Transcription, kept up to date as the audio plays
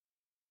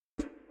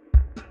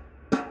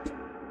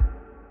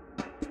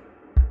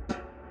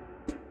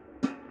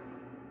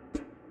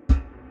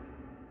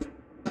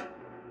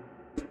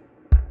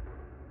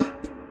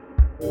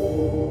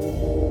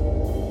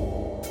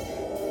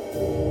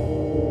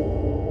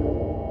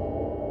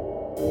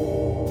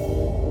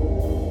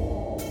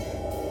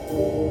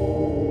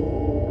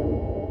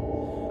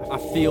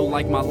feel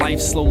like my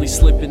life's slowly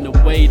slipping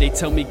away. They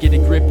tell me get a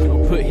grip,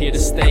 you're put here to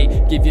stay.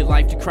 Give your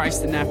life to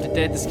Christ and after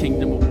death this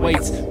kingdom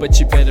awaits. But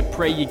you better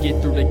pray you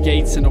get through the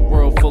gates. In a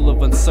world full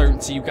of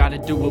uncertainty, you gotta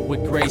do it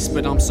with grace.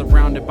 But I'm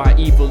surrounded by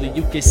evil and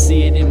you can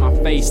see it in my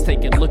face.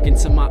 Take a look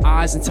into my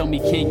eyes and tell me,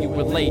 can you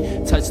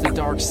relate? Touch the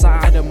dark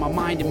side of my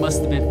mind, it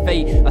must have been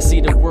fate. I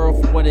see the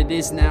world for what it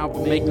is now,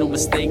 but make no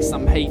mistakes,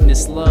 I'm hating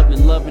this love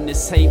and loving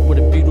this hate. What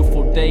a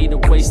beautiful day, the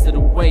waste of the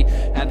way.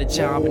 At a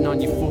job and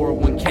on your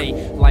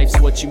 401k. Life's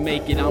what you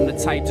make it, I'm the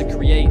type to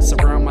create.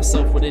 Surround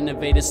myself with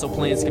innovators so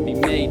plans can be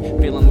made.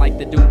 Feeling like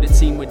the dude, the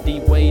team with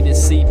D-Wade and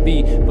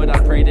CB. But I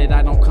pray that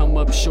I don't come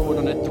up short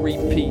on a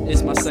 3-peat.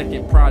 It's my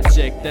second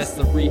project, that's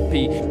the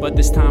repeat. But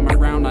this time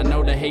around I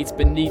know the hate's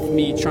beneath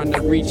me. Trying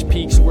to reach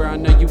peaks where I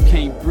know you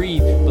can't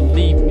breathe.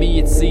 Believe me,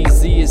 it's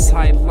easy as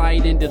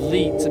highlight and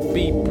delete. To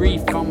be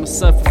brief, I'ma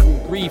suffer from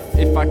grief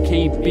if I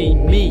can't be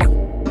me.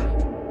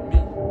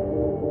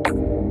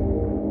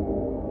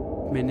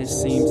 Man, it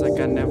seems like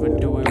I never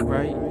do it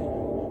right.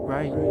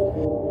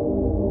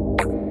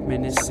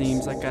 Man, it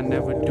seems like I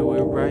never do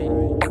it right.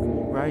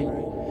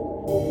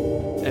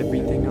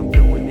 Everything I'm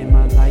doing in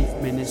my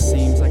life, man, it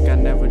seems like I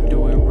never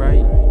do it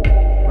right.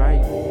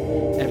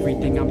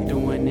 Everything I'm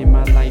doing in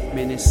my life,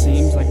 man, it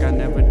seems like I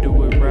never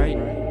do it right.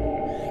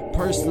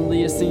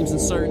 Personally, it seems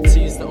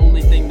uncertainty is the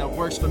only thing that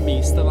works for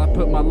me. Still, I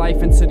put my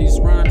life into these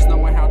rhymes,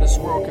 knowing how this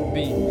world can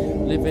be.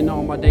 Living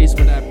all my days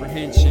with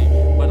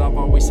apprehension, but I've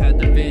always had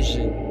the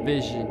vision.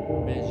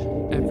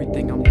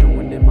 Everything I'm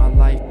doing in my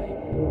life.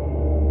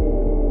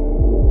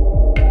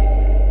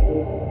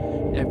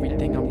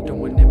 Everything I'm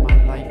doing in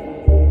my life.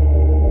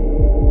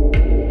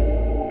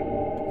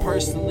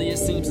 Personally, it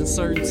seems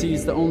uncertainty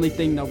is the only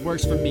thing that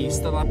works for me.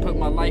 Still, I put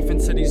my life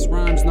into these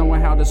rhymes,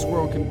 knowing how this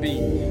world can be.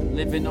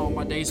 Living all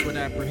my days with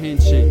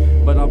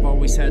apprehension, but I've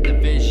always had the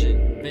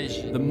vision.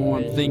 The more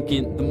I'm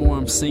thinking, the more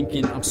I'm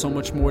sinking. I'm so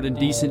much more than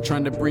decent,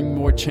 trying to bring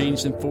more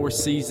change than 4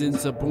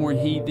 seasons. A born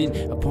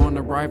heathen, upon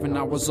arriving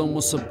I was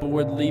almost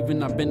aboard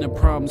leaving. I've been a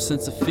problem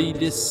since a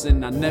fetus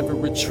and I never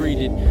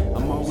retreated.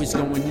 I'm always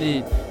going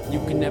in,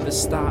 you can never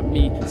stop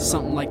me.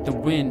 Something like the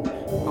wind,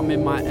 I'm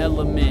in my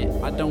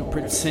element, I don't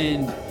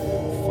pretend.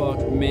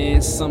 Fuck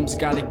man, something's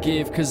gotta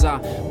give, cause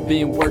I've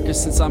been working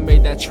since I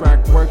made that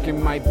track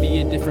working. Might be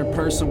a different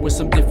person with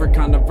some different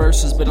kind of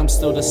verses, but I'm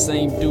still the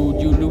same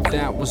dude, you knew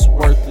that was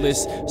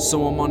worthless.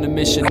 So I'm on a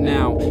mission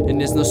now,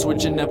 and there's no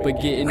switching up or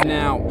getting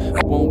out.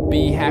 Won't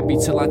be happy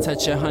till I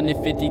touch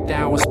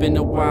 150,000. It's been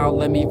a while,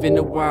 let me vent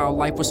a while.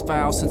 Life was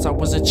foul since I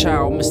was a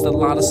child, missed a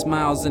lot of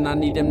smiles and I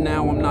need them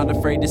now. I'm not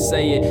afraid to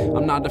say it,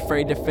 I'm not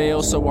afraid to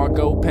fail, so I'll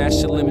go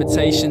past your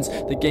limitations.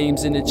 The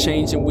game's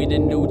interchanging, we the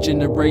new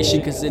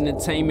generation, cause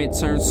entertainment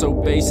turns so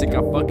basic,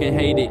 I fucking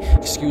hate it.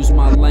 Excuse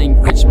my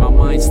language, my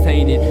mind's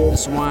tainted,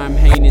 that's why I'm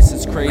heinous,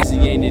 it's crazy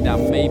ain't it? I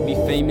may be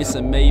famous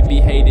and may be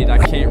hated, I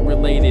can't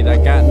relate it, I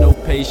got no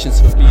patience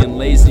for being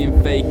lazy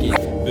and faking.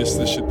 This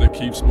the shit that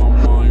keeps my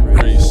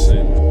mind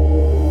racing.